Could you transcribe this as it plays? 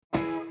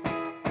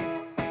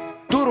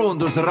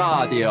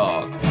Turundusraadio.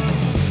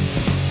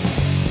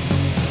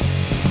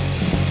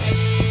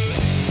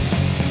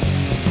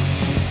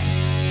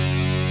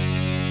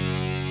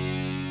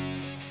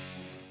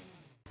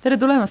 Tere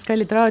tulemast,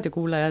 kallid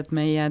raadiokuulajad,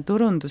 meie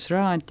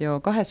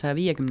Turundusraadio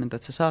 250.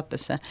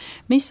 saatesse,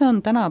 mis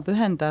on täna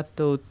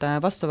pühendatud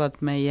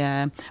vastavalt meie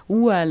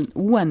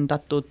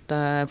uuendatud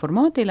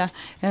formaadile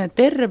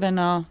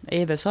tervena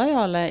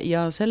EV100-le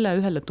ja selle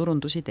ühele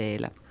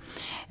Turundusideele.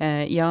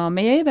 Ja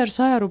meie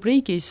EV100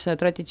 rubriigis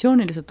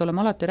traditsiooniliselt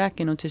oleme alati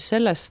rääkinud siis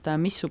sellest,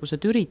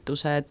 missugused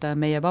üritused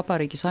meie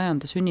vabariigi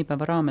 100.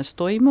 sünnipäeva raames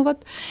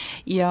toimuvad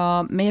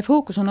ja meie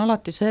fookus on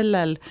alati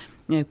sellel,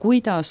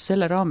 kuidas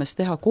selle raames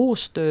teha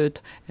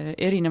koostööd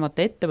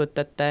erinevate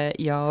ettevõtete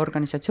ja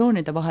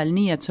organisatsioonide vahel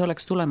nii, et see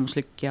oleks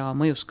tulemuslik ja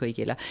mõjus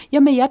kõigile.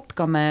 Ja me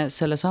jätkame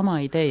selle sama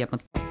idee ja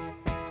mõtte.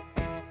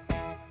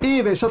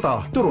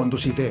 EV100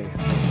 Turundusidee.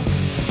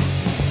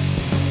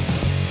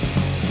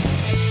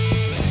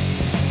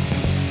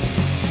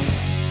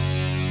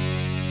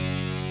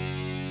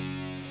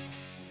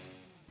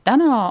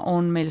 Täna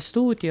on meil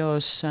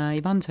stuudios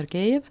Ivan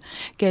Sergejev,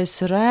 kes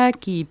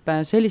räägib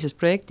sellisest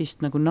projektist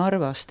nagu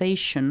Narva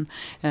Station,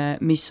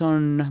 mis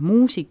on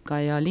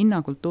muusika ja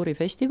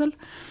linnakultuurifestivali,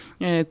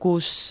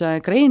 kus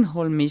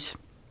Kreenholmis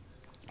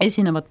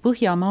esinevad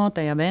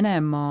Põhjamaade ja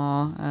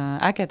Venemaa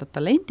ägedad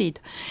talendid.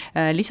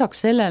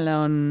 Lisaks sellele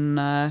on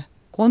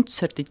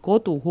kontserdeid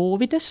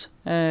koduhoovides,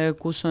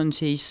 kus on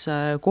siis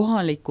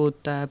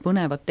kohalikud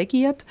põnevad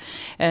tegijad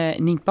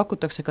ning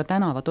pakutakse ka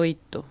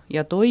tänavatoitu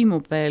ja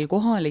toimub veel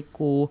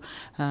kohaliku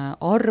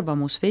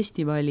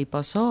arvamusfestivali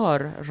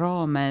Bazar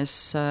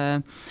raames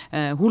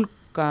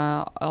hulk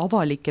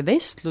avalikke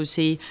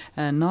vestlusi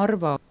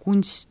Narva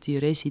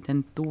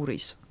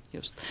kunstiresidentuuris.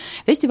 Just.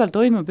 Festival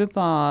toimub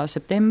juba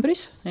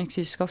septembris, ehk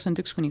siis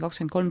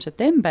 21–23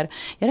 september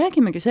ja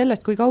räägimegi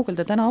sellest, kui kaugel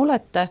te täna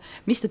olete,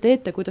 mis te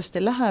teete, kuidas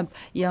teil läheb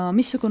ja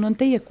missugune on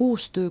teie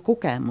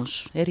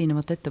koostöökogemus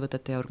erinevate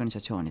ettevõtete ja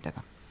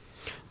organisatsioonidega?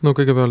 No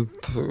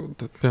kõigepealt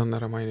pean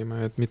ära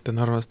mainima, et mitte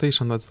Narva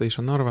Station, vaid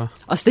Station Narva.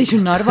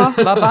 Station Narva,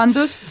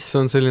 vabandust.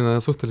 See on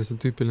selline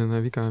suhteliselt tüüpiline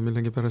viga ja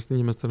millegi pärast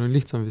inimestel on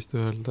lihtsam vist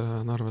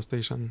öelda Narva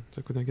Station,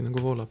 see kuidagi nagu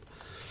voolab.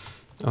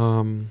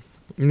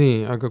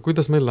 Nii, aga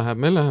kuidas meil läheb?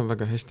 Meil läheb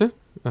väga hästi.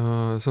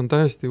 See on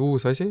täiesti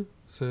uus asi.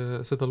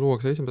 Seda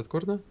luuakse esimest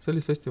korda.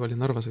 Sellist festivali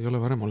Narvas ei ole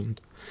varem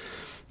olnud.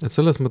 Et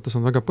selles mõttes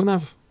on väga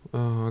põnev,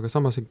 aga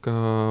samas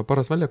ikka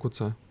paras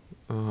väljakutse,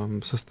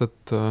 sest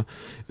et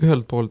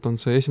ühelt poolt on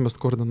see esimest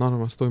korda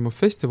Narvas toimub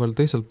festival,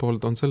 teiselt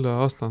poolt on selle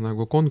aasta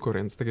nagu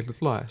konkurents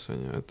tegelikult laes.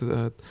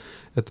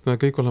 Et me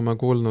kõik oleme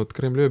kuulnud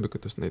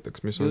Kremli-ööbikutest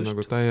näiteks, mis on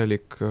nagu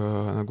täielik,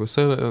 nagu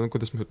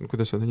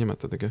kuidas seda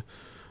nimetadagi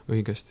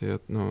õigesti,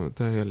 et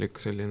täielik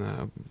selline,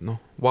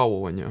 vau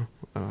on ju,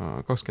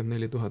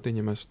 24 000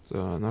 inimest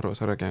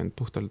Narvas ära käinud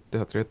puhtalt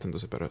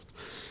teatrietenduse pärast.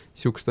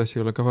 Siukest asi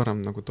ei ole ka varem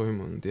nagu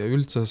toimunud ja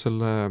üldse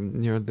selle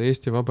nii-öelda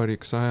Eesti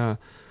Vabariik 100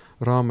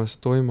 raames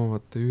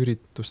toimuvate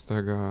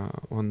üritustega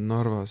on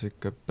Narvas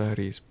ikka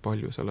päris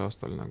palju selle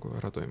aastal nagu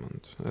ära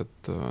toimunud.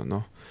 Et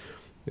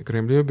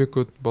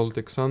Kremli-ööbikud,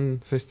 Baltic Sun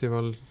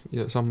festival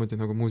ja samuti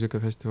nagu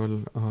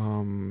muusikafestival,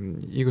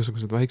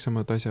 igasugused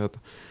väiksemad asjad.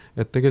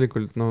 Et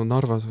tegelikult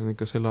Narvas on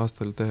ikka selle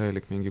aastal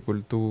täielik mingi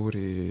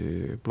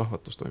kultuuri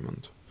plahvatus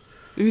toimunud.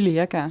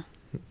 Üliäge.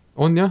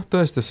 On jah,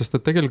 tõesti, sest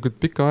et tegelikult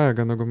pikka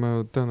aega, nagu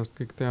me tõenäoliselt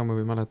kõik teame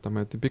või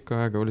mäletame, et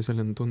pikka aega oli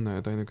selline tunne,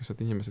 et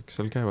ainukesed inimesed,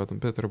 kes seal käivad, on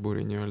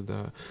Peterburi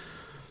nii-öelda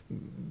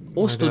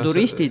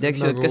ostuturistid,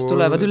 eks ju, kes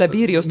tulevad üle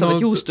piiri,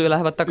 ostavad juustu ja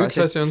lähevad tagasi.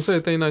 Üks asi on see,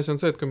 teine asi on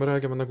see, et kui me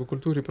räägime nagu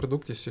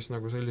kultuuriproduktist, siis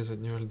nagu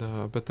sellised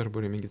nii-öelda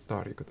Peterburi mingid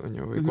staarikud on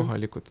ju, või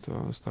kohalikud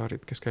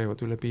staarid, kes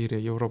käivad üle piiri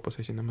Euroopas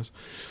esinemas.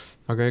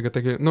 Aga ega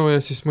ja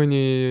siis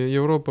mõni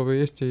Euroopa või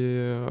Eesti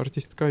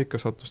artist ka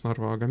ikka sattus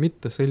Narva, aga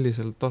mitte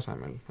sellisel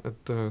tasemel.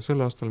 Et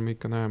selle aastal me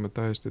ikka näeme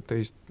täiesti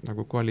teist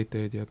nagu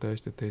kvaliteedi ja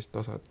täiesti teist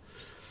taset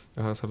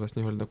selles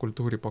nii-öelda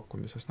kultuuri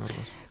pakkumises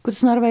Narvas.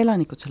 Kuidas Narva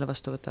elanikud selle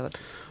vastu võtavad?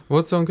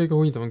 See on kõige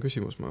huvitavam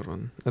küsimus, ma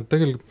arvan. Et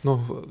tegelikult,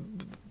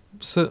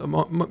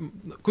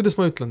 kuidas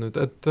ma ütlen nüüd,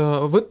 et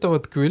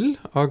võtavad küll,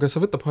 aga see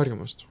võtab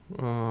harjumust.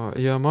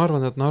 Ja ma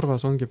arvan, et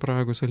Narvas ongi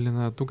praegu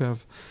selline tugev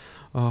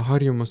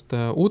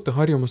uute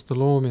harjumuste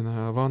loomine,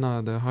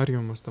 vanade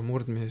harjumuste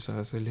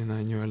murdmise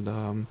selline nii-öelda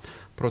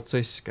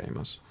protsess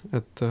käimas.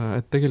 Et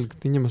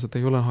tegelikult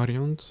inimesed ei ole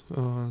harjunud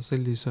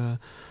sellise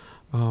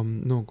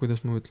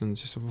kuidas ma ütlen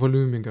siis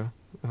volüümiga,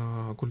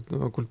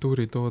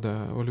 kultuuritoode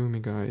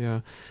volüümiga ja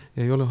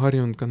ei ole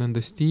harjunud ka nende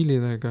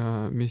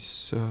stiilidega,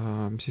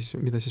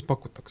 mida siis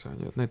pakutakse.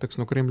 Näiteks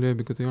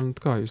Kremli-ööbikud ei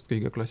olnud ka just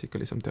kõige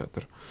klassikalisem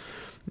teater.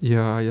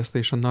 Ja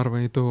Station Narva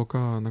ei too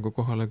ka nagu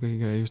kohale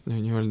kõige just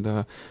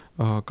nii-öelda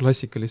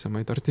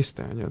klassikalisemaid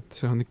artiste. Et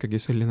see on ikkagi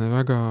selline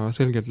väga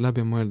selgelt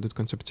läbimõeldud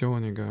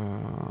kontseptsiooniga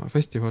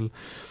festival.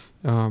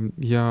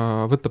 ja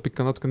võtab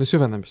ikka natukene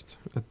süvenemist,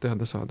 et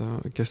teada saada,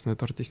 kes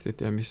need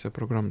artistid ja mis see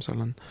programm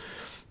seal on.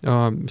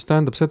 Mis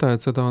tähendab seda,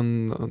 et seda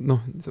on,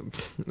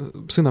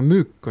 sõna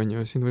müük on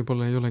ju, siin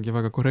võib-olla ei olegi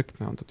väga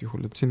korrektne antud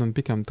juhul, et siin on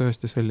pigem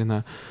tõesti selline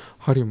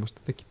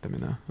harjumuste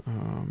tekitamine,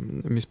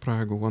 mis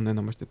praegu on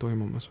enamasti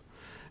toimumas.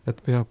 Et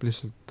peab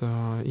lihtsalt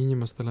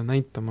inimestele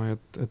näitama,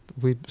 et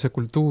see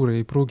kultuur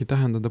ei pruugi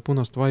tähendada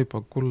punast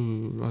vaiba,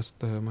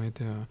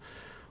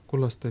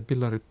 kullaste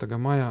pillaritega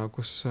maja,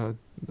 kus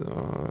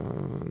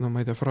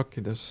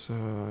frakkides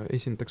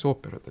esindaks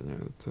ooperad,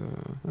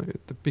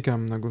 et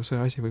pigem nagu see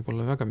asi võib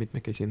olla väga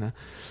mitmekesine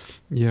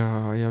ja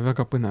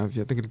väga põnev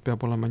ja tegelikult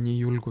peab olema nii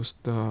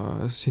julgust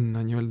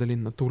sinna nii-öelda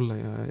linna tulla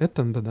ja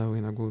etendada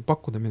või nagu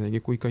pakkuda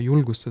midagi, kui ka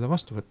julgust seda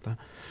vastu võtta.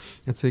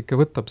 Et see ikka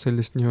võtab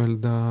sellist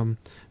nii-öelda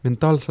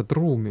mentaalset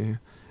ruumi,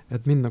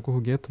 et minna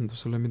kuhugi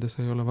etendusele, mida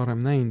sa ei ole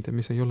varem näinud ja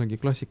mis ei olegi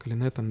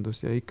klassikaline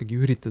etendus ja ikkagi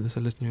üritada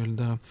sellest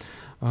nii-öelda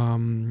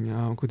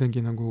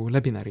kuidagi nagu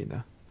läbi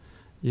närida.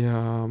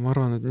 Ja ma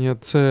arvan, et nii,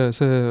 et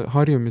see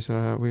harjumise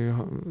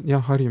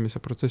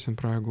protsess on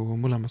praegu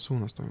mõlemas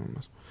suunas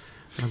toimumas,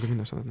 nagu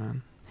mina seda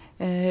näen.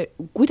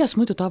 Kuidas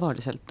muidu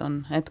tavaliselt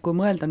on, et kui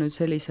mõelda nüüd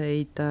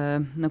selliseid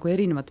nagu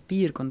erinevate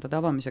piirkondade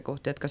avamise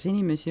kohti, et kas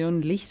inimesi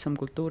on lihtsam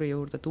kultuuri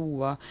juurde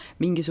tuua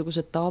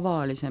mingisuguse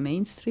tavalise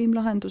mainstream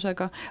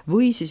lahendusega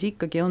või siis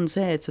ikkagi on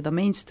see, et seda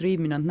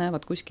mainstreami nad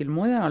näevad kuskil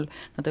mujal,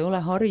 nad ei ole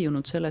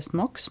harjunud sellest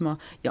maksma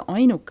ja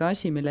ainuke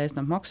asi, mille eest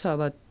nad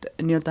maksavad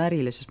nii-öelda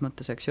ärilises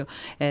mõttes, eks ju,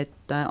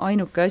 et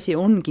ainuke asi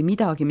ongi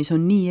midagi, mis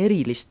on nii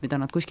erilist, mida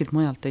nad kuskilt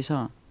mujalt ei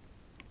saa.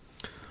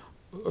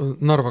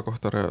 Narva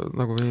kohta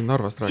nagu või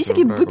Narvast räägime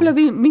isegi võib-olla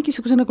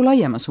mingisuguse nagu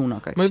laiema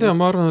suunaga, ma ei tea,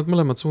 ma arvan, et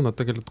mõlemad suunad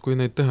tegelikult, kui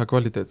neid teha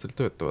kvaliteetselt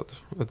töötavad,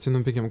 et siin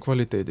on pigem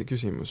kvaliteedi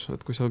küsimus,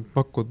 et kui sa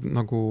pakud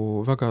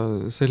nagu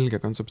väga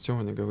selge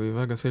kontseptsiooniga või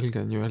väga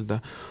selge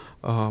nii-öelda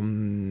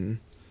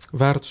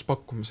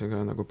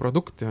väärtuspakkumisega nagu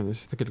produkti on ja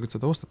siis tegelikult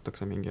seda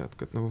ostetakse mingi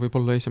hetk, et nagu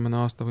võib-olla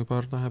esimene aasta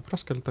võib-olla läheb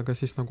raskelt, aga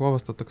siis nagu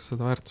avastatakse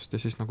seda väärtust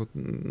ja siis nagu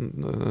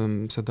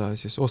seda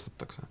siis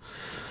ostetakse.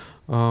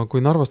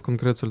 Kui Narvast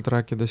konkreetselt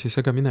rääkida, siis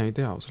ega mina ei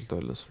tea ausalt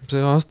öeldes.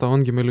 See aasta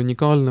ongi meil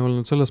unikaalne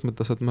olnud selles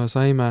mõttes, et me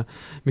saime,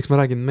 miks ma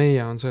räägin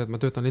meie, on see, et ma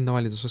töötan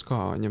linnavalitsuses ka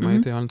ja ma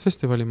ei tea ainult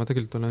festivali, ma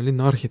tegelikult olen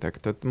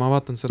linnaarhitekt, et ma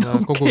vaatan seda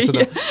kogu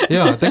seda,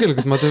 ja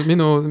tegelikult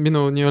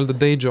minu nii-öelda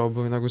day job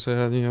või nagu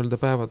see nii-öelda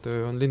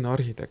päevatöö on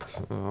linnaarhitekt,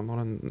 ma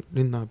olen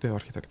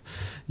linnapeaarhitekt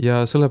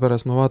ja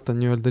sellepärast ma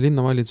vaatan nii-öelda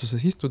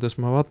linnavalitsuses istudes,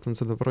 ma vaatan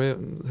seda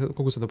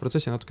kogu seda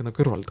protsessi natukene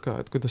kõrvalt ka,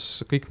 et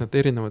kuidas kõik need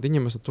erinevad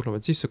inimesed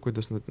tulevad sisse,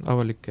 kuidas need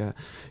avalike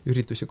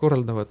üritusi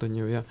korraldavad on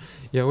ju ja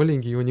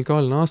olingi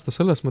unikaalne aasta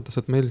selles mõttes,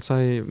 et me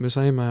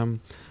saime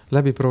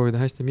läbi proovida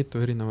hästi mitu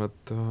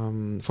erinevat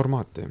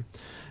formaati.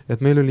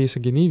 Et meil oli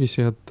isegi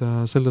niiviisi, et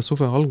selle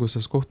suve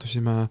alguses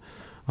kohtusime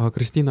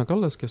Kristiina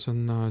Kallas, kes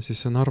on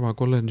siis Narva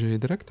kolledži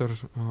direktor,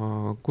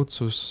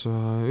 kutsus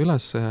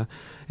üles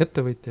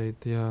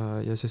ettevõtjaid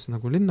ja siis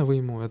nagu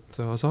linnavõimu,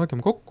 et saagem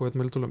kokku, et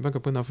meil tuleb väga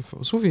põnev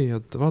suvi,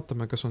 et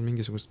vaatame, kas on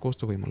mingisugust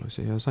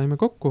koostöövõimalusi ja saime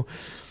kokku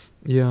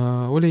ja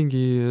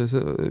olingi,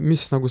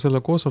 mis nagu selle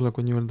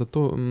koosoleku nii-öelda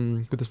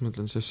kuidas ma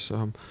ütlen siis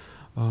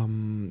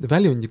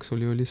väljundiks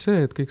oli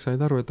see, et kõik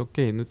said aru, et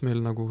okei, nüüd meil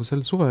nagu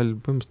sel suvel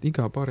põhimõtteliselt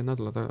iga paari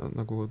nädala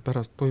nagu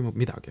pärast toimub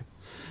midagi.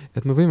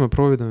 Et me võime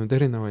proovida nüüd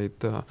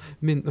erinevaid,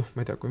 ma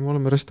ei tea, kui me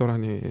oleme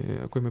restorani,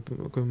 kui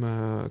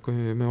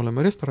me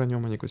oleme restorani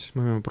omanikud, siis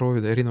me võime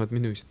proovida erinevaid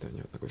menüüsid,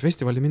 nagu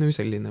festivali menüü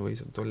selline või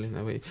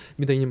tolline või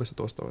mida inimesed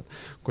ostavad.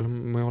 Kui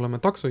me oleme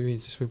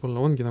taksojuhid, siis võib-olla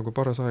ongi nagu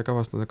paras aeg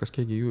avastada, kas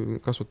keegi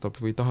kasutab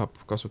või tahab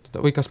kasutada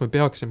või kas me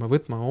peaksime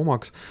võtma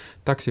omaks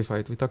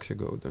Taxify'd või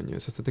Taxigo'd,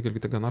 sest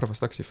tegelikult ega Narvas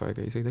Taxify'ga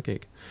ei sõida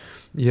keegi.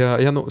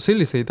 Ja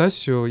selliseid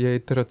asju ja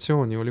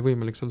iteratsiooni oli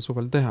võimalik sel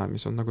suvel teha,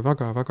 mis on nagu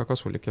väga-väga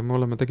kasulik ja me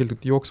oleme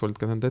tegelikult jooksvalt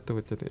ka nende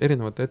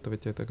erinevate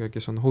ettevõtjatega,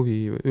 kes on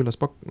huvi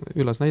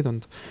üles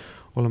näidanud,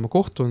 oleme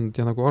kohtunud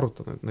ja nagu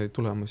arutanud neid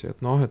tulemusi,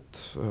 et et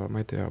ma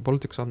ei tea,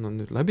 Baltic Sun on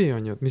nüüd läbi,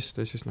 on ju, et mis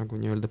te siis nagu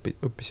nii-öelda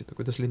õppisite,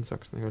 kuidas linn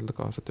saaks nii-öelda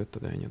kaasa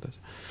töötada ja nii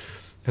edasi.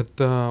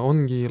 Et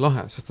ongi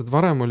lahe, sest et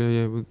varem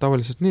oli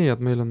tavaliselt nii,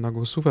 et meil on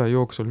nagu suve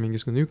jooksul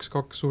mingisugune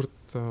 1-2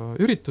 suurt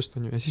üritust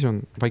on ju, ja siis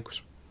on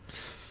vaikus.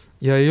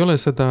 Ja ei ole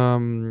seda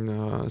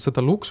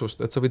luksust,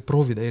 et sa võid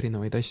proovida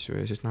erinevaid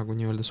asju ja siis nagu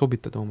nii-öelda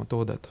sobitada oma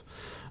toodet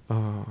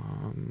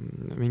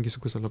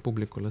mingisugusele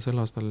publikule. Sel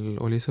aastal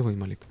oli see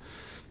võimalik.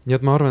 Nii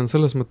et ma arvan,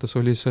 selles mõttes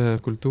oli see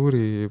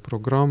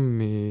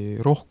kultuuriprogrammi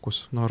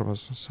rohkus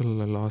Narvas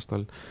sellel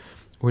aastal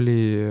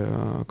oli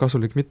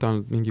kasulik mitte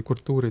ainult mingi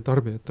kultuuri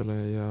tarbijatele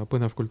ja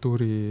põnev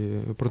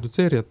kultuuri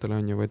produtseerijatele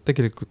on ju, vaid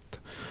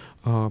tegelikult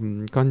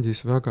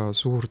kandis väga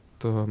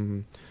suurt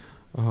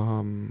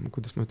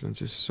kuidas ma ütlen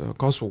siis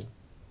kasu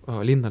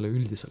linnale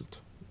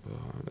üldiselt,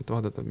 et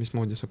vaadata,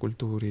 mismoodi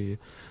kultuur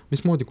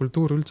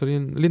üldse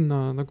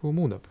linna nagu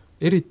muudab.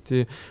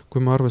 Eriti,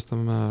 kui me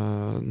arvestame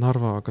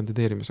Narva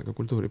kandideerimisega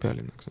kultuuri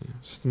pealinnaks,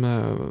 sest me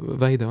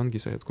väide ongi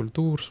see, et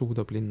kultuur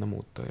suudab linna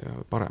muuta ja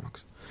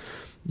paremaks.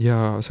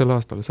 ja sel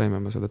aastal saime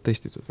me seda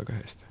testitud väga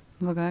hästi.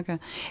 Väga äge.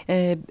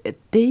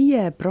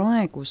 Teie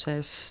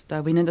praegusest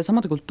või nende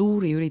samade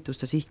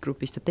kultuuriürituste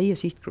sihtgrupist ja teie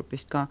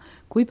sihtgrupist ka,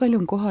 kui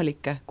palju on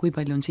kohalikke, kui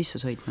palju on sisse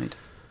sõitnuid?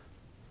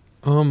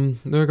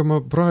 No ega ma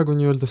praegu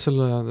nii-öelda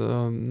selle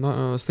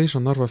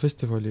Station Narva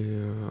festivali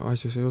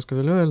asjus ei oska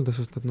veel öelda,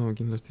 sest et no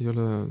kindlasti ei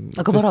ole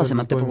aga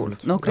varasemate puhul?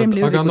 No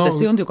Kremli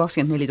ööbikutest ei olnud ju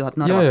 24 000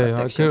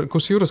 Narvat.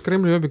 Kus juures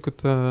Kremli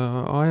ööbikute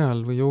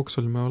ajal või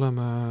jooksul me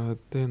oleme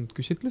teinud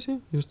küsitlusi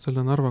just selle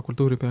Narva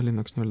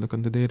kultuuripealinnaks nii-öelda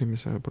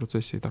kandideerimise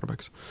protsessi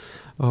tarbeks.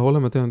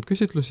 Oleme teinud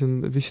küsitlusi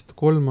vist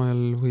 3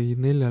 või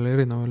 4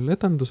 erineval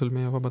etendusel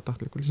meie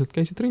vabatahtlikult. Lihtsalt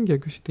käisid ringi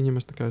ja küsisid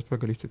inimeste käest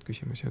väga lihtsaid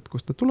küsimusi, et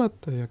kust te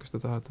tulete ja kas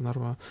te tahate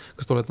Narva,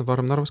 kas te olete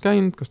varem Narvas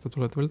käinud, kas te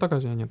tulete veel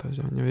tagasi ja nii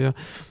edasi.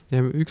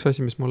 Ja üks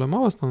asi, mis me oleme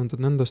avastanud,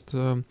 et nendest,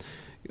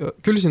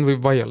 küll siin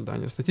võib vaielda,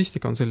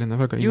 statistika on selline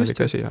väga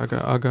imelik asi,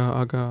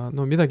 aga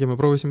no midagi me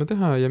proovisime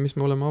teha ja mis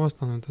me oleme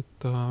avastanud,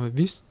 et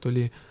vist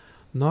oli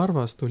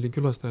Narvast oli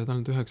külastajaid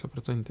ainult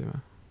 9%.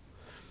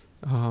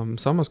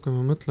 Samas, kui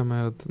me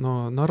mõtleme, et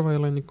no Narva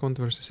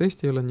elanikkond versus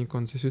Eesti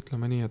elanikkond, siis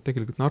ütleme nii, et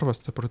tegelikult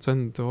Narvast see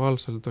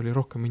protsentuaalselt oli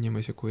rohkem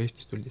inimesi kui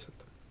Eestist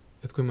üldiselt.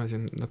 Et kui me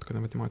siin natukene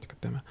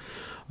matemaatikat teeme.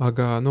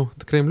 Aga noh,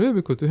 Kremli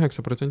ööbikud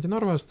 9%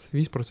 Narvast,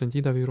 5%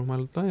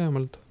 Ida-Virumaalt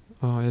laiemalt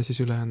ja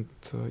siis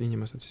ülejäänud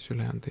inimesed siis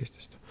ülejäänud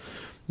Eestist.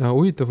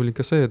 Huvitav oli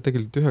ka see, et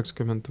tegelikult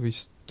 90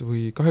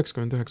 või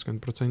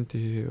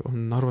 80-90%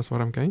 on Narvas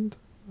varem käinud,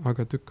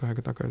 aga tükk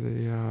aega tagasi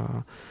ja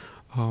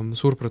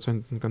suur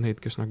protsent on ka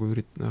neid, kes nagu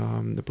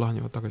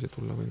plaanivad tagasi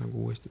tulla või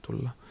nagu uuesti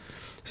tulla.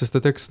 Sest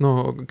et eks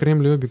no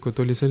Kremli ööbikud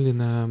oli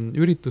selline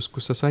üritus,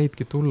 kus sa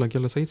saidki tulla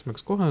kella 7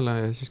 kohale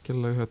ja siis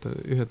kella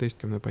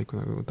 11 paiku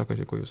nagu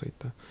tagasi koju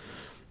sõita.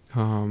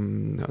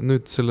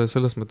 Nüüd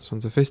selles mõttes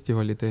on see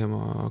festivali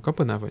teema ka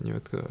põnev,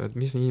 et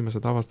mis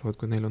inimesed avastavad,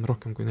 kui neil on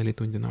rohkem kui 4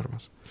 tundi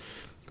Narvas.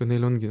 Kui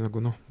neil ongi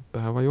nagu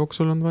päeva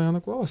jooksul on vaja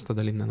nagu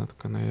avastada linna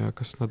natukene ja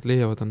kas nad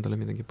leiavad endale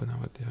midagi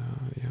põnevat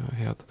ja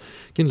head.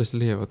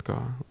 Kindlasti leiavad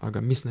ka, aga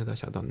mis need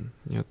asjad on,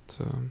 nii et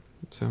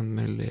see on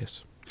meil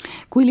ees.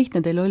 Kui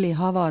lihtne teil oli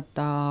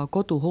avada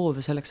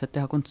koduhoove selleks, et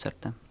teha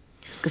kontserte?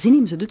 Kas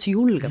inimesed üldse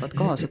julgevad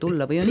kaasa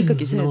tulla või on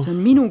ikkagi see, et see on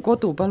minu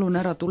kodu, palun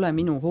ära tule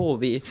minu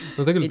hoovi?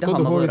 No tegelikult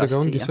koduhoovidega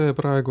ongi see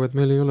praegu, et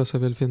meil ei ole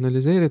see veel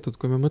finaliseeritud,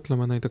 kui me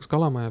mõtleme näiteks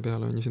Kalamaja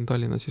peale, on siin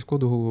Tallinnas, siis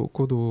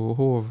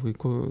koduhoov või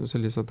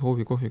sellised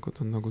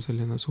hoovikohvikud on nagu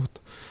selline suht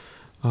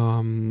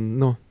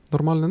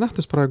normaalne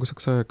nähtus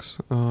praeguseks ajaks.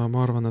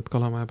 Ma arvan, et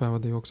Kalamaja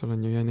päevade jooksul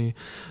on ju ja nii.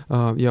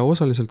 Ja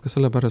osaliselt ka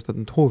sellepärast, et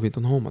need hoovid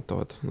on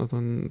hoomatavad. Nad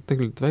on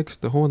tegelikult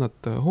väikeste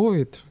hoonete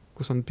hoovid,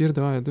 kus on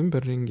piirdeaed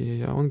ümberringi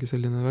ja ongi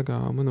selline väga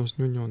mõnus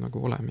njunju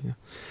nagu olemine.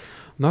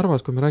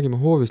 Narvas, kui me räägime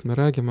hoovist, me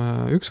räägime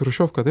üks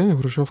hrušovka, teine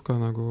hrušovka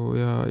nagu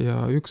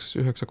ja üks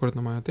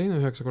 9-kordne maja, teine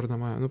 9-kordne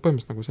maja, no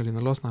põhimõtteliselt nagu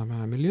selline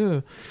Lasnamäe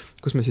miljöö,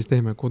 kus me siis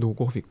teeme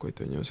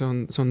kodukohvikuid, on ju.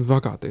 See on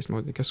väga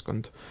teistmoodi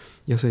keskkond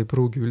ja see ei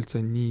pruugi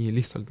üldse nii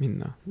lihtsalt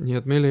minna. Nii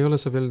et meil ei ole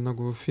see veel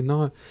nagu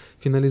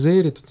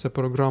finaliseeritud see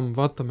programm,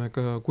 vaatame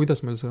ka,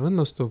 kuidas meil see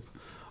õnnestub,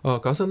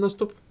 kas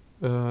õnnestub,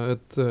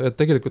 et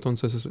tegelikult on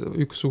see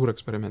üks suur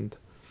eksperiment.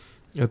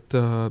 Et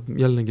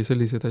jällegi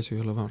selliseid asju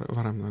ei ole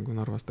varem nagu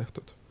Narvas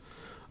tehtud.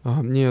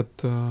 Nii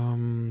et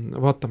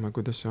vaatame,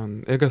 kuidas see on.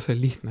 Ega see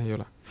lihtne ei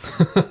ole.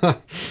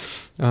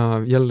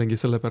 Jällegi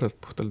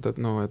sellepärast puhtalt, et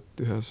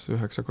et ühes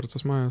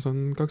 9-kordses majas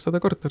on 200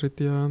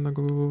 korterit ja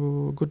nagu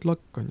good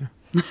luck on ju.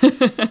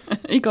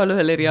 Igal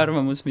ühel eri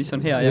arvamus, mis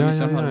on hea ja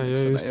mis on halb.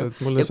 Ja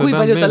kui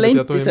palju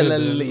talenti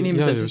sellel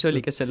inimesel siis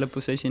oli, kes seal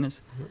lõpus esines?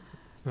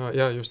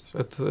 Ja just,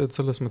 et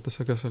selles mõttes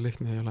ega see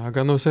lihtne ei ole,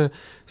 aga see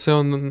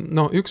on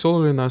üks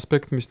oluline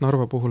aspekt, mis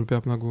Narva puhul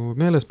peab nagu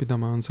meeles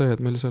pidama, on see, et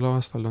meil sel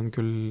aastal on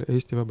küll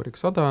Eesti Vabariik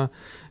 100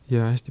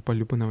 ja hästi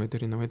palju põnevaid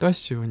erinevaid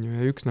asju on ju,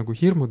 ja üks nagu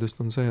hirmudest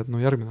on see, et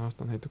järgmine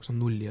aasta näiteks on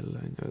 0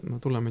 jälle, et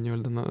me tuleme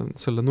nii-öelda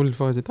selle 0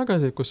 faasi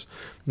tagasi, kus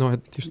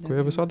et just kui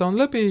EV100 on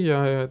läbi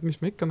ja et mis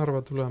me ikka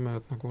Narva tuleme,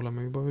 et nagu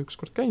oleme juba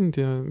ükskord käinud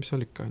ja mis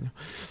seal ikka on ju.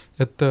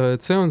 Et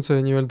see on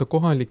see nii-öelda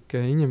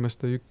kohalike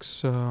inimeste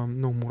üks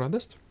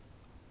muredest.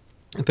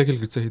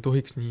 Tegelikult see ei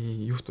tohiks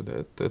nii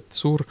juhtuda, et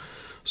suur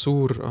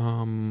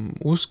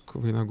usk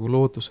või nagu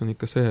lootus on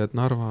ikka see, et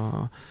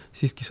Narva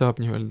siiski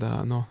saab nii-öelda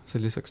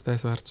selliseks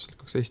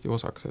täisväärtuslikuks Eesti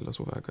osaks selle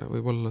suvega.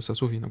 Võib-olla see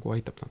suvi nagu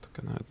aitab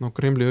natukene. Et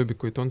Kremli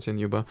ööbikuid on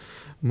siin juba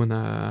mõne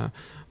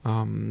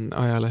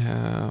ajalehe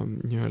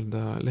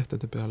nii-öelda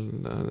lehtede peal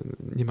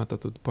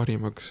nimetatud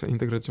parimaks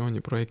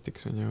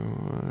integratsiooniprojektiks on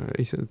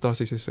ju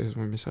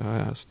taasiseseisvumise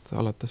ajast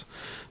alates,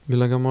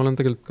 millega ma olen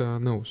tegelikult ka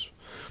nõus.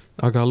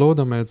 Aga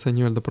loodame, et see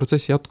nii-öelda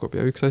protsess jätkub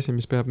ja üks asi,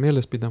 mis peab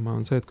meeles pidama,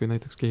 on see, et kui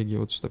näiteks keegi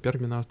otsustab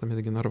järgmine aasta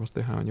midagi Narvas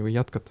teha või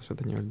jätkata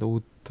seda nii-öelda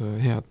uut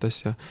head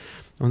asja,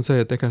 on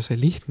see, et ega see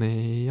lihtne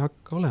ei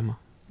hakka olema.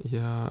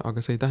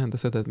 Aga see ei tähenda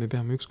seda, et me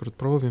peame ükskord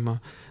proovima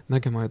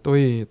nägema, et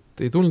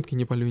et ei tulnudki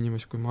nii palju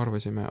inimesi, kui me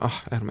arvasime,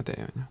 ärme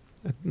tee on ju.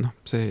 Et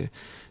see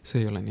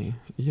ei ole nii.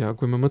 Ja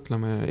kui me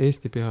mõtleme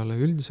Eesti peale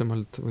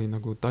üldisemalt või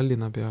nagu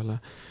Tallinna peale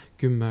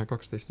 10,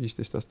 12,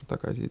 15 aastat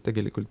tagasi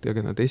tegelikult ja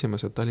need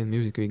esimesed Tallinna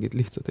Music Weekid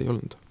lihtsalt ei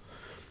olnud.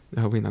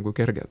 või nagu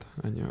kerged,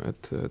 on ju,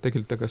 et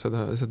tegelikult aga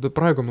seda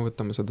praegu me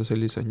võtame seda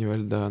sellise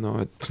nii-öelda, no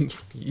et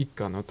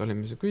ikka, no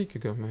tallimise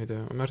kõikiga, ma ei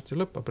tea, märtsi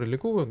lõpp,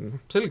 aprillikuu,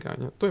 selge,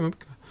 on ju, toimub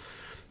ikka.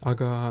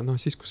 Aga no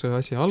siis, kui see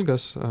asi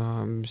algas,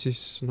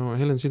 siis no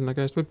Helen Silna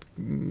käest võib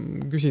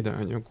küsida,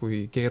 on ju,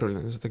 kui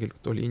keeruline see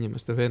tegelikult oli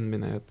inimeste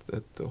veenmine,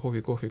 et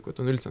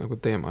hoovikohvikud on üldse nagu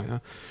teema ja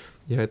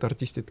et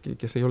artistid,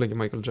 kes ei olegi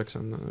Michael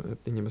Jackson,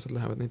 et inimesed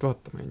lähevad neid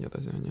vaatama ja nii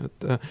edasi, on ju,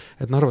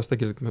 et Narvas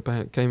tegelikult me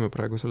käime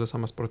praegu selle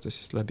samast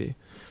protsessist läbi.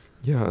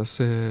 Ja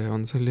see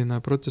on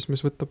selline protsess,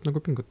 mis võtab nagu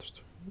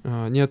pingutust.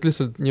 Nii et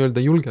lihtsalt nii-öelda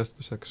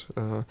julgestuseks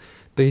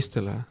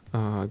teistele,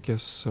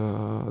 kes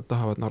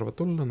tahavad Narva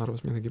tulla,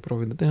 Narvas midagi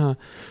proovida teha,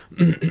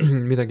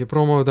 midagi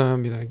promoda,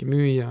 midagi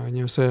müüa, on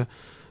ju see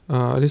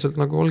lihtsalt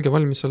nagu olge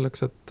valmis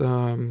selleks,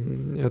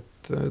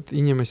 et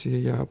inimesi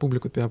ja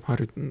publikut peab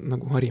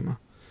nagu harima.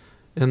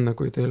 Enne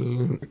kui teil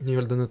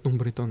nii-öelda need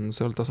numbrid on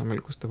seal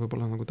tasemel, kus te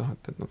võib-olla nagu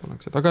tahate, et nad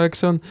oleksid. Aga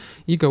eks see on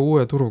iga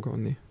uue turuga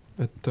on nii,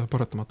 et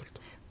paratamatult.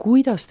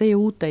 Kuidas teie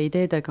uute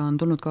ideedega on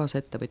tulnud kaasa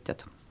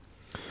ettevõtjad?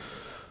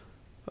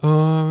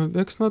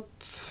 Eks nad,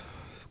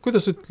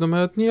 kuidas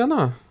ütleme, et nii ja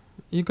naa.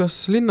 Igas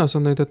linnas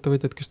on neid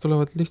ettevõtjad, kes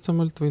tulevad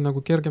lihtsamalt või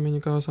nagu kergemini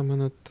kaasa,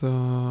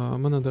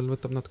 mõnedel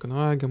võtab natukene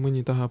aega,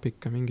 mõni tahab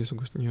ikka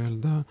mingisugust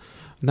nii-öelda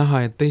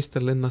näha, et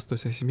teistel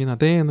lennastus ja siis mina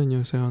teen, on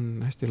ju, see on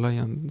hästi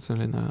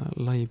selline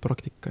lai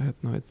praktika,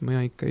 et no, et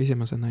ma ikka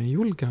esimesena ei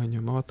julge, on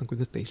ju, ma vaatan,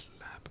 kuidas teistel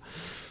läheb.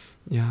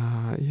 Ja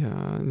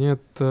nii,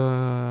 et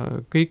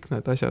kõik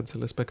need asjad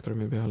selle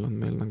spektrumi peal on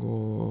meil nagu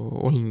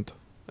olnud.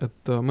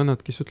 Et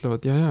mõned, kes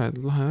ütlevad, et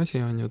lahe asi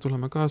on ju,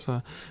 tuleme kaasa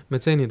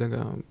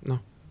metseenidega,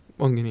 noh,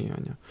 ongi nii,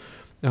 on ju.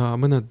 Ja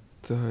mõned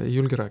ei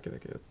julge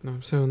rääkidagi, et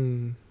noh, see on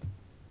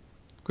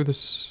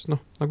kuidas,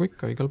 noh, nagu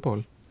ikka igal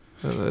pool.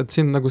 Et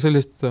siin nagu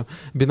sellist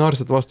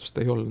binaarset vastust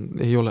ei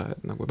ole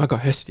nagu väga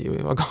hästi või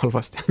väga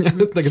halvasti. Ma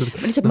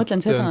lihtsalt mõtlen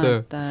seda,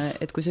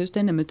 et kui sa just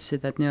ennem ütlesid,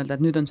 et nii-öelda,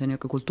 et nüüd on see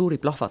niisugune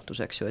kultuuriplahvatus,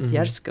 eks ju, et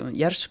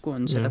järsku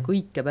on seda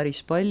kõike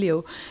päris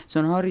palju, see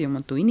on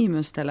harjumatu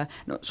inimestele,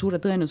 no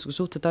suure tõenäosusega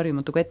suhteliselt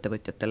harjumatu ka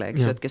ettevõtjatele,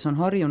 eks ju, et kes on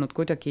harjunud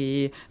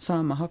kuidagi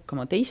saama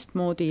hakkama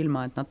teistmoodi,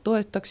 ilma et nad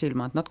toetaks,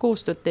 ilma et nad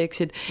koostööd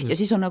teeksid ja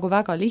siis on nagu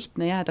väga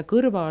lihtne jääda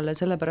kõrvale,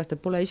 sellepärast,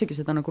 et pole isegi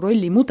seda nagu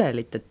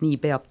rollimudelit, et nii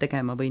peab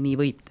tegema või nii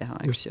võib teha.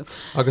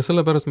 Aga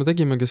sellepärast me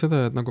tegimegi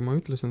seda, et nagu ma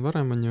ütlesin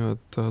varem on ju,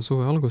 et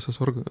suve alguses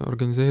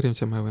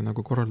organiseerisime või nagu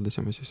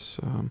korraldasime siis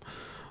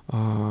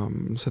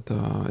seda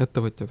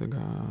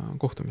ettevõtjatega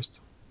kohtumist.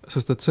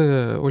 Sest et see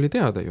oli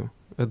teada ju,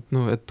 et,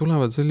 no, et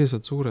tulevad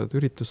sellised suured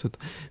üritused,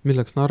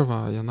 milleks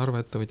Narva ja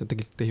Narva ettevõtjad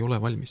tegelikult ei ole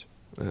valmis.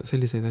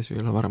 Selliseid asju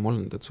ei ole varem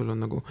olnud, et sul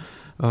on nagu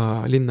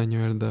linna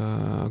nii-öelda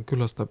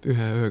külastab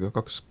ühe ööga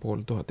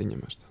 2500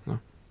 inimest. No,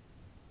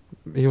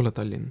 ei ole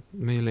Tallinn,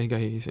 meil ei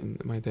käi siin,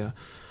 ma ei tea,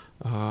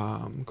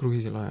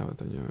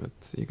 kruiisilaevad on ju,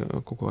 et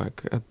kogu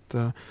aeg,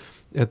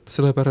 et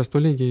sellepärast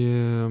oligi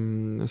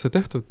see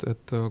tehtud,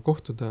 et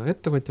kohtuda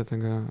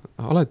ettevõtjatega,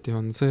 alati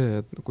on see,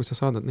 et kui sa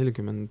saadad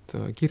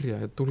 40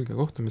 kirja, et tulge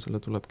kohtumisele,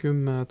 tuleb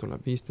 10,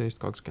 tuleb 15,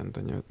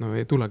 20, on ju, et no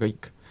ei tule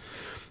kõik.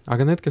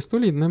 Aga need, kes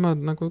tulid, nemad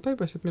nagu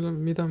taibasid,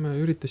 mida me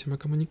üritasime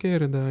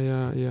kommunikeerida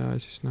ja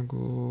siis nagu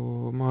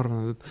ma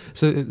arvan, et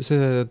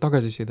see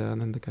tagasiside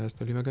nende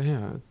käest oli väga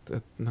hea,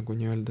 et nagu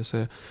nii-öelda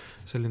see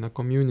selline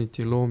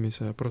community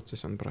loomise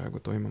protsess on praegu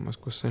toimumas,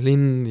 kus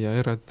linn ja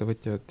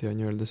eraettevõtjad ja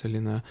nii-öelda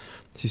selline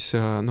siis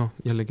noh,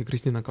 jällegi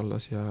Kristina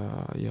Kallas ja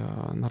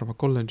Narva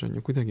College on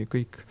ju kuidagi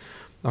kõik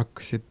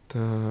hakkasid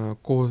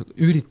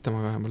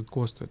üritama vähemalt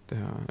koostööd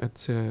teha, et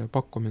see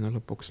pakkumine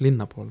lõpuks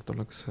linna poolt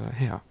oleks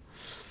hea.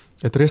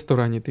 Et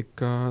restoranid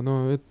ikka,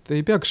 no, et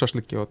ei peaks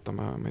šašliki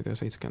ootama, ma ei tea,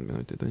 70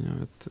 minutit, on ju,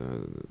 et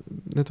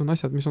need on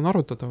asjad, mis on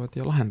arutatavad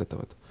ja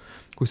lahendatavad,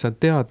 kui sa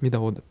tead, mida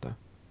oodata.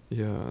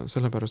 Ja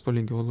sellepärast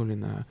oligi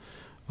oluline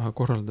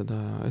korraldada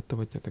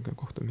ettevõtjatega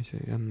kohtumisi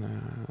enne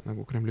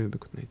nagu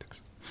Kremli-ööbikut näiteks.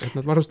 Et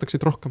nad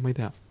varustaksid rohkem, ma ei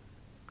tea,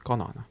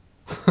 kanana.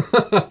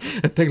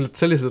 Et tegelikult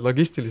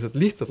sellised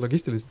lihtsad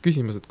logistilised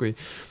küsimused, kui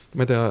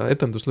ma ei tea,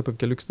 etendus lõpeb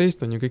kell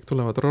 11 on ju, kõik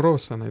tulevad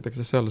Rorossa näiteks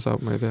ja seal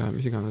saab, ma ei tea,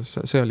 mis iganes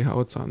sealiha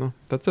otsa, noh,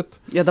 that's it.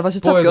 Ja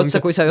tavaliselt saabki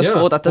otsa, kui sa ei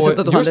oska oodata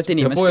 100 000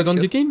 inimest. Ja poed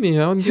ongi kinni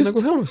ja ongi just,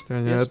 nagu halvasti,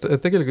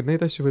 et tegelikult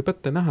neid asju võib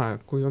ette näha,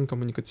 kui on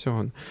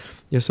kommunikatsioon.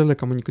 Ja selle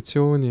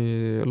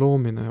kommunikatsiooni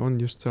loomine on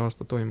just see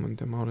aasta toimunud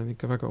ja ma olen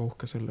ikka väga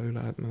uhke selle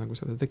üle, et me nagu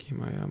seda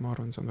tegime ja ma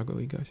arvan, see on väga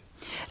õige asi.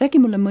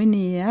 Räägi mulle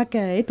mõni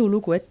äge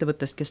edulugu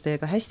ettevõttest, kes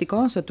teiega hästi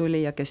kaasa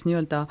tuli ja kes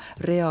nii-öelda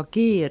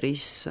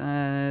reageeris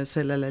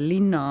sellele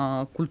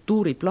linna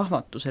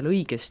kultuuriplahvatusele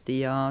õigesti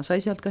ja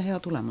sai sealt ka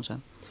hea tulemuse.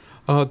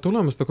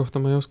 Tulemuste kohta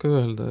ma ei oska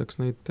öelda, eks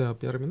neid teab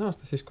järgmine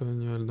aasta, siis kui on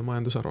nii-öelda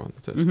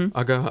majandusaruanded sellest.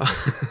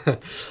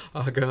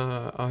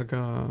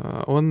 Aga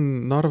on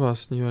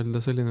Narvas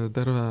nii-öelda selline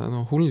terve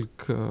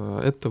hulk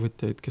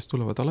ettevõtjaid, kes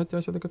tulevad alati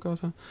asjadega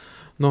kaasa.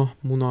 Noh,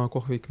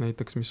 Munakohvik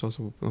näiteks, mis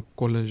asub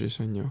kolledžis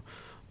on ju.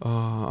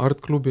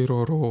 Artklubi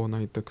Roro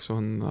näiteks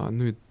on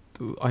nüüd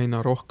aina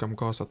rohkem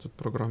kaasatud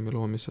programmi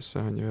loomisesse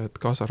on ju, et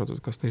kaasa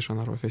arvatud ka Station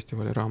Narva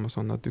festivali raames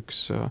on nad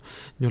üks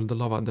nii-öelda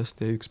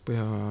lavadest ja üks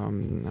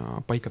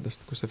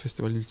paikadest, kus see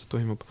festival üldse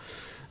toimub.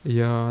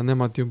 ja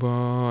nemad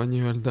juba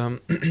nii-öelda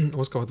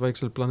oskavad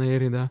vaikselt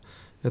planeerida,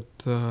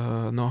 et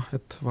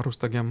et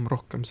varustagem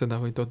rohkem seda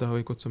või toda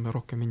või kutsume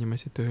rohkem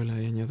inimesi tööle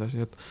ja nii edasi,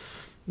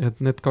 et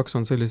need kaks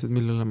on sellised,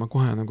 millele ma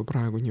kohe nagu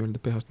praegu nii-öelda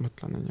peast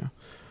mõtlen, on ju.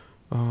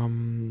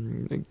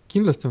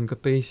 Kindlasti on ka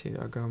teisi,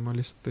 aga ma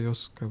lihtsalt ei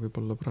oska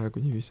võib-olla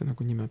praegu niiviisi nagu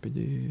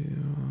nimepidi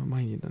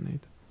mainida neid.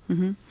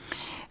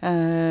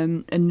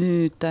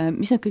 Nüüd,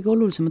 mis need kõige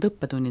olulisemad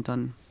õppetunnid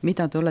on?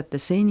 Mida te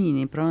olete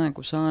senini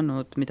praegu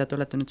saanud, mida te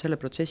olete nüüd selle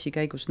protsessi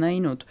käigus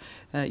näinud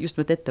just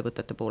nüüd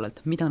ettevõtete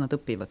poolelt, mida nad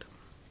õpivad?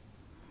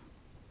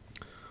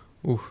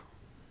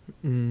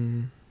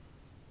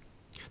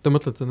 Te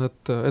mõtlete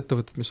need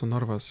ettevõtted, mis on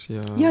Narvas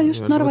ja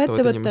just Narva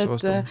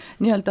ettevõtted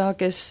nii-öelda,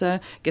 kes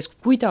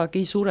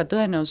kuidagi suure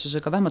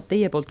tõenäosusega vähemalt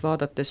teie poolt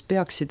vaadates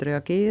peaksid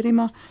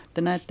reageerima,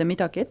 te näete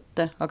midagi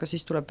ette, aga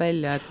siis tuleb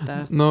välja, et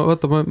no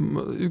vaata,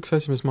 üks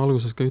asi, mis ma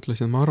alguses ka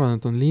ütlesin, ma arvan,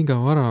 et on liiga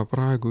vara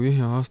praegu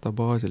 1 aasta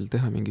baasil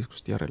teha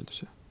mingisugust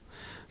järeldusi.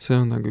 See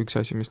on nagu üks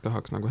asi, mis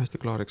tahaks nagu hästi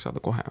klaariks saada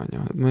kohe, on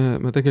ju.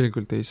 Me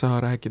tegelikult ei saa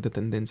rääkida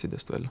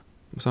tendentsidest veel.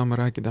 Me saame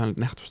rääkida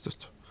ainult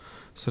nähtustest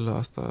selle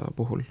aasta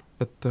puhul,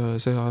 et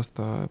see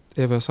aasta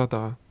EV100,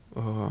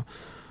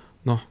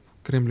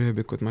 Kremli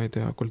ööbikud, ma ei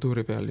tea,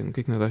 kultuuripealinn,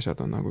 kõik need asjad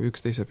on nagu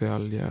üksteise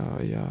peal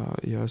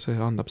ja see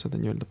annab seda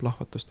nii-öelda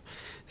plahvatust.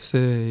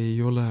 See ei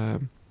ole,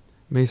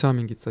 me ei saa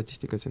mingit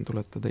statistikat siin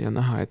tuletada ja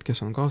näha, et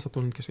kes on kaasa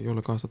tulnud, kes ei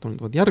ole kaasa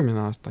tulnud, vaid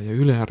järgmine aasta ja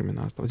ülejärgmine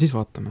aasta, siis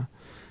vaatame,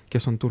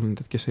 kes on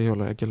tulnud, et kes ei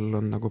ole ja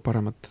kellel on nagu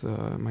paremad,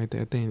 ma ei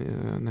tea,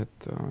 need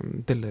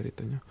tellerid,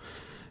 on ju.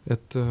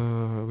 Et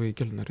või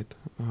kelnerid.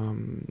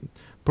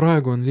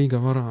 Praegu on liiga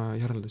vara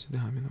järeldusi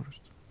teha minu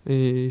arust.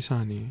 Ei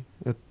saa nii,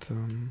 et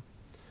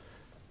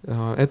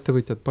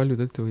ettevõtjad, paljud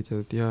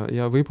ettevõtjad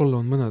ja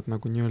võib-olla on mõned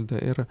nagu nii-öelda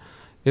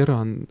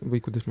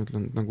või kuidas ma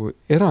ütlen, nagu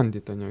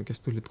erandid on ju,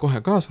 kes tulid kohe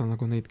kaasa,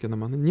 nagu neid, keda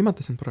ma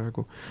nimetasin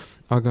praegu,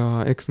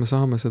 aga eks me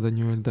saame seda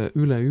nii-öelda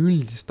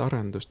üleüldist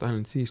arendust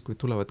ainult siis, kui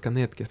tulevad ka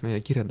need, kes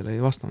meie kirjadele ei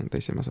vastanud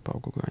esimese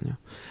pauguga, on ju.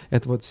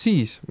 Et vot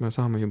siis me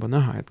saame juba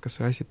näha, et kas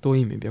see asi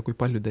toimib ja kui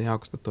paljude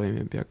jaoks ta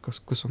toimib ja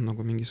kus on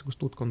nagu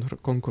mingisugust uut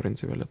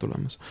konkurentsi välja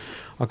tulemas.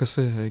 Aga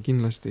see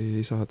kindlasti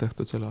ei saa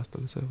tehtud sel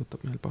aastal, see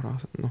võtab meil paar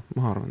aastat,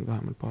 ma arvan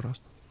vähemalt paar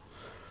aastat,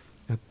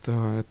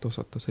 et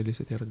osata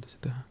selliseid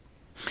järeldusi teha.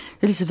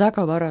 Sellise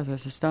väga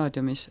varasesse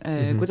staadiumis,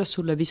 kuidas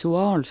sulle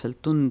visuaalselt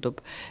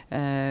tundub,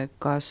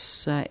 kas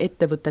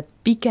ettevõtted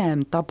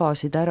pigem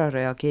tabasid ära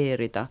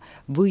reageerida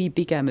või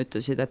pigem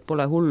ütlesid, et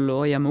pole hullu,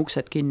 hoiame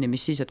uksed kinni,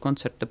 mis siis, et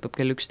kontsert lõpeb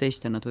kell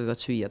 11 ja nad võivad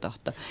süüa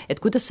tahta. Et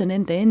kuidas see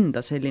nende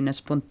enda selline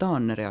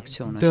spontaanne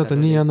reaktsioon? Teada,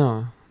 nii ja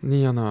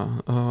naa.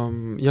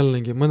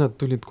 Jällegi mõned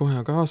tulid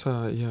kohe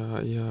kaasa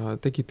ja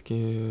tegidki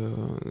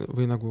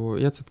või nagu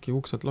jätsidki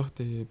uksed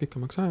lahti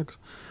pikemaks ajaks.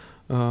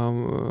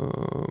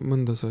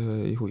 Mõnda see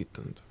ei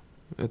huvitanud.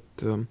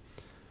 Et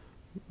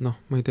ma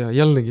ei tea,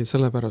 jällegi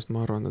sellepärast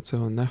ma arvan, et see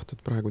on nähtud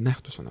praegu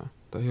nähtusena.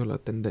 Ta ei ole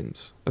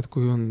tendents. Et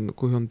kui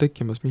on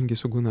tekkimas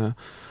mingisugune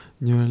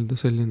nii-öelda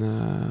selline,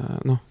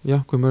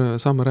 kui me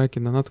saame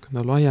rääkida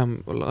natukene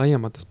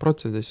laiematest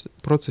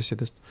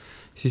protsessidest,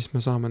 siis me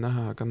saame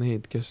näha ka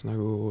neid, kes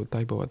nagu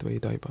taibuvad või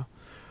ei taiba.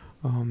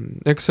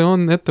 Eks see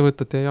on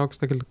ettevõtete jaoks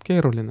tegelikult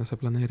keeruline see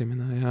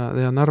planeerimine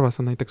ja Narvas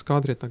on näiteks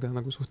kaadritega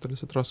nagu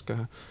suhteliselt raske,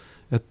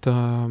 et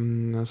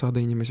saada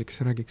inimesi,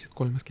 kes räägiksid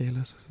 3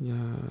 keeles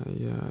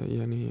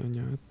ja nii on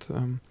ju, et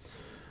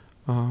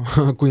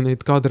kui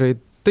neid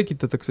kaadreid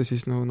tekitatakse,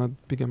 siis nad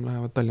pigem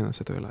lähevad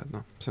Tallinnasse tööle,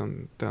 et see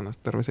on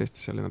tõenäoliselt terves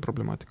Eestis selline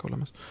problemaatika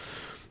olemas.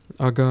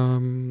 Aga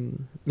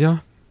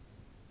jah,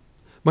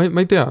 ma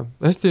ei tea,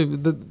 hästi,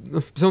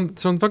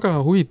 see on väga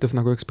huvitav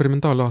nagu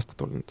eksperimentaalaasta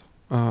tulnud.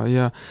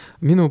 Ja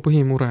minu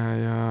põhimure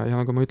ja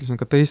nagu ma ütlesin,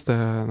 ka teiste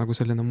nagu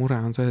selline mure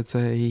on see, et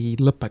see ei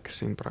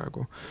lõpeks siin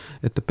praegu.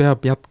 Et ta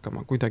peab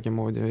jätkama kuidagi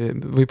moodi.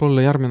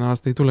 Võib-olla järgmine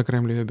aasta ei tule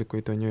Kremli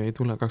ööbikuid, on ju, ei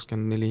tule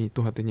 24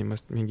 000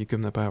 inimest mingi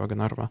 10 päevaga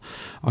Narva.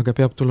 Aga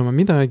peab tulema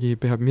midagi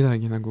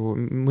nagu,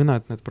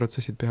 mõned need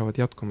protsessid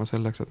peavad jätkuma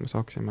selleks, et me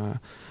saaksime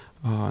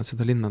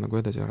seda linna nagu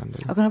edasi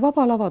arendada. Aga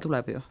Vaba lava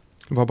tuleb ju?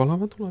 Vaba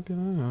lava tuleb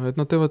ja et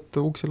nad teevad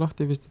uksi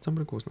lahti vist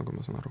detsembrikuus, nagu ma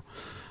saan aru.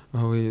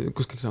 Või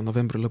kuskil see on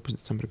novembri lõpus,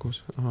 detsembrikuus.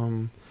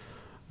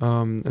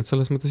 Et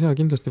selles mõttes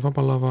kindlasti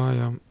Vaba lava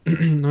ja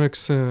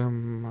eks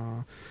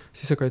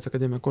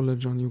Sisekaitseakadeemia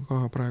kolledž on ju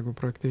ka praegu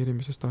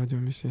projekteerimise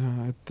staadiumis ja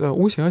et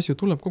uusi asju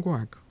tuleb kogu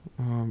aeg.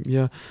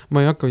 Ja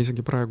ma ei hakka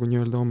isegi praegu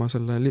nii-öelda oma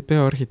selle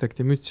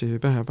peaarhitekti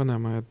mütsi pähe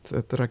panema,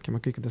 et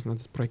rääkima kõikidest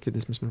nendest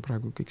projektidest, mis meil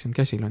praegu kõik siin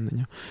käsil on.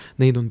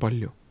 Neid on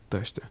palju,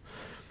 tõesti.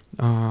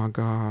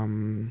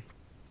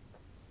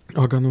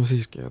 Aga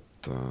siiski, et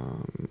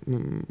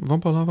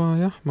Vaba lava,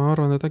 jah, ma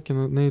arvan, et äkki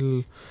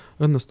neil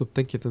õnnestub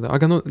tekitada,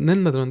 aga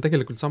nendel on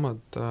tegelikult samad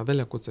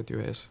väljakutsed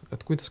ju ees,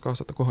 et kuidas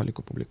kaasata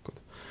kohaliku publikud,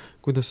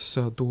 kuidas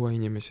tuua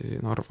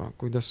inimesi Narva,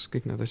 kuidas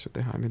kõik need asju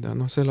teha, mida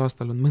sel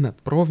aastal on mõned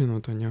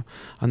proovinud, on ju,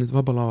 aga nüüd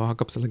Vaba lava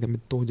hakkab sellega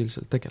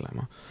metoodiliselt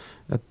tegelema.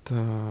 Et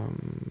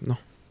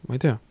ma ei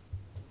tea,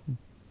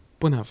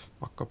 põnev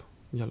hakkab,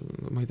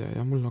 ma ei tea,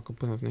 ja mul hakkab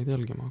põnev neid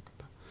jälgima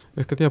hakata.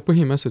 ehk et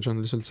põhimessage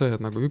on lihtsalt see,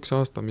 et nagu üks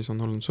aasta, mis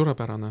on olnud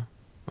suurepärane,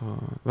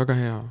 väga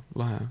hea,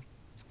 lahe,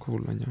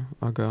 cool on ju,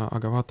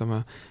 aga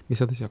vaatame,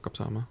 mis edasi hakkab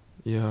saama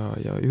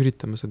ja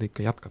üritame seda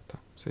ikka jätkata.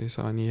 See ei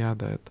saa nii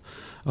jääda, et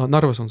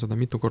Narvas on seda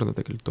mitu korda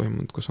tegelikult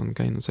toimunud, kus on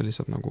käinud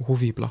sellised nagu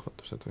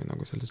huviplahvatused või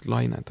nagu sellised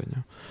lained on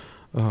ju.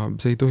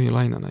 See ei tohi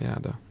lainena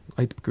jääda,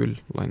 aitab küll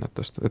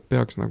lainetest, et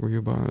peaks nagu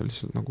juba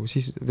lihtsalt nagu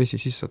vesi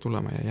sisse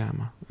tulema ja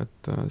jääma,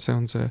 et see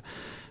on see,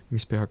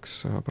 mis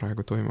peaks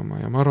praegu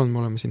toimuma ja ma arvan,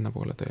 me oleme sinna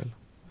poole teel.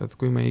 Et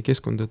kui me ei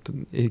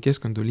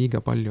keskendu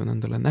liiga palju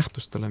nendele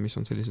nähtustele, mis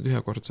on sellised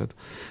ühekordsed,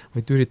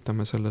 vaid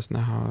üritame sellest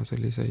näha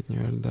selliseid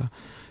nii-öelda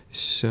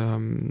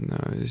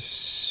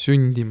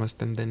sündimas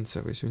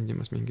tendentse või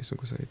sündimas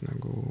mingisuguseid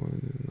nagu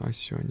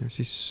asju on ju,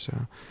 siis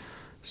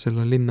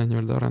selle linna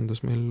nii-öelda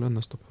arendus meil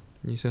õnnestub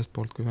nii seest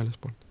poolt kui väljast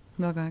poolt.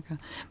 Väga äge.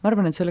 Ma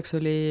arvan, et selleks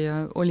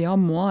oli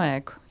ammu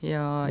aeg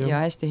ja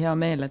hästi hea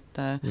meel,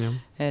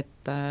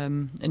 et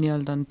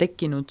nii-öelda on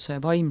tekkinud see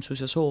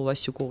vaimsus ja soov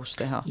asju koos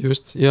teha.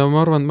 Just, ja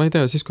ma arvan, ma ei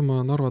tea, siis kui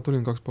ma Narva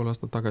tulin 2,5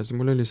 aastat tagasi,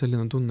 mul oli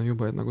selline tunne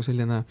juba, et nagu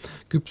selline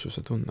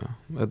küpsuse tunne,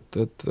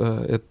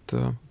 et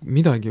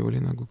midagi oli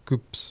nagu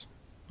küps.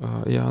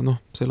 Ja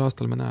sel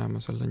aastal me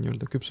näeme selle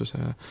nii-öelda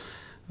küpsuse,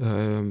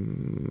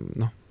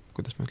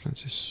 kuidas ma ütlen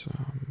siis,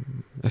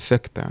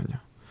 efekte on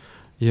ju.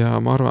 Ja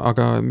ma arvan,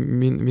 aga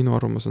minu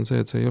arvamus on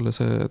see, et see ei ole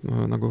see, et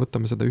nagu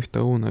võtame seda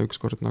ühte õuna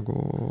ükskord nagu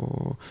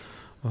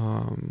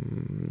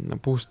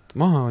puust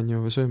maha on ju,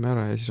 sööme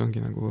ära ja siis ongi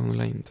nagu õunu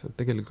läinud. Et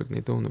tegelikult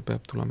neid õunu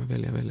peab tulema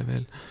veel ja veel ja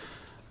veel.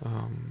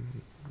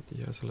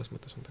 Ja selles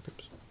mõttes on ta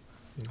küps.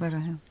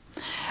 Väga hea.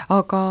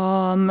 Aga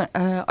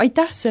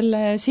aitäh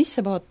selle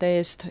sissevaate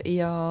eest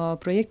ja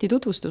projekti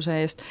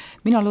tutvustuse eest.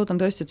 Mina loodan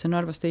tõesti, et see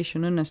Narva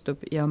Station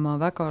õnnestub ja ma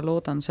väga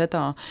loodan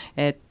seda,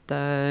 et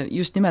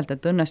just nimelt,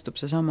 et õnnestub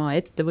see sama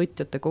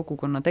ettevõtjate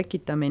kogukonna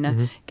tekitamine,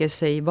 kes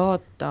ei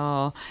vaata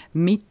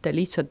mitte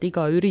lihtsalt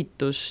iga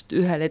üritust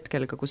ühel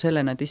hetkel kui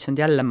sellena, et issand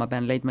jälle ma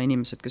pean leidma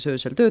inimesed, kes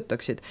öösel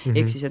töötaksid,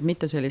 ehk siis, et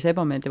mitte sellise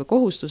ebameeldiva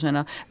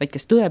kohustusena, vaid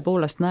kes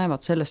tõepoolest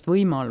näevad sellest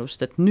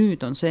võimalust, et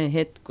nüüd on see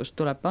hetk, kus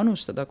tuleb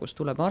panustada, kus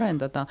tuleb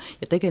arendada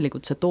ja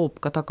tegelikult see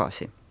toob ka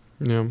tagasi.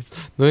 Ja.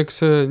 No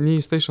eks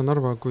nii Station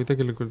Narva kui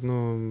tegelikult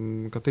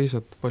ka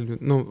teised palju,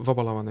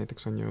 Vabalava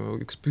näiteks on ju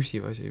üks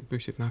püsiv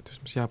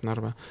nähtus, mis jääb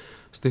Narva.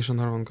 Station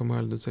Narva on ka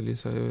mõeldud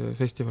sellise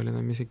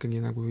festivalina, mis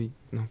ikkagi nagu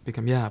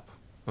pigem jääb.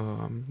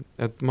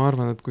 Et ma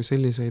arvan, et kui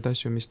selliseid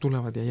asju, mis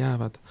tulevad ja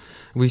jäävad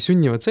või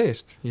sünnivad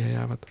seest ja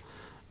jäävad,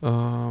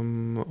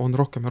 on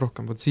rohkem ja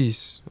rohkem, võt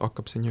siis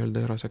hakkab see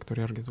nii-öelda erasektori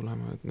järgi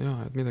tulema, et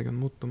et midagi on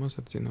muutumas,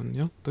 et siin on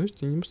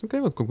tõesti inimesed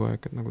käivad kogu aeg,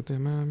 et nagu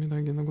teeme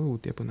midagi nagu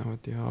uut ja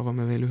põnevat ja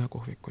avame veel ühe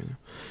kohviku.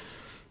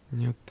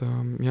 Nii et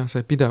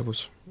see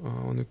pidevus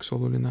on üks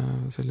oluline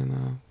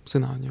selline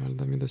sõna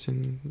nii-öelda, mida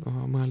siin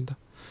mõelda.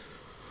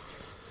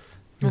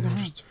 Väga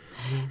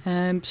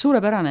hea.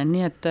 Suurepärane,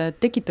 nii et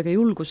tekitage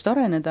julgust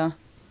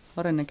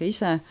arenege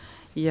ise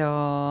ja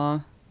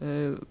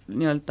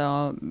nii-öelda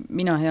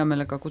mina hea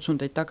meelega kutsun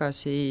teid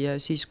tagasi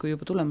siis, kui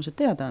juba tulemused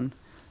teada on.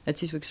 Et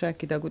siis võiks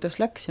rääkida, kuidas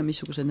läks ja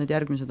missugused need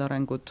järgmised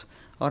arengud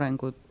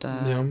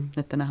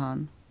ette näha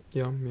on.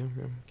 Ja,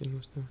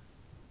 kindlasti.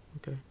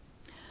 Okay.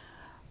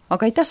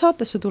 Aga aitäh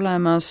saatesse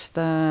tulemast,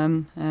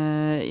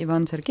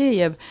 Ivan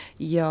Sergejev,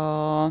 ja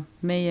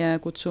meie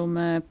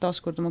kutsume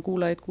taaskord oma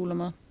kuulajaid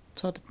kuulama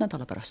saadet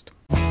nädala pärast.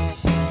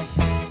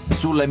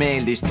 Sulle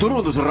meeldis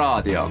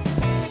Turundusraadio?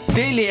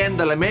 Telli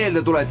endale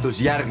meeldetuletus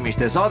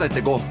järgmiste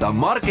saadete kohta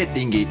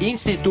Marketingi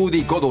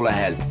Instituudi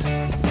kodulehelt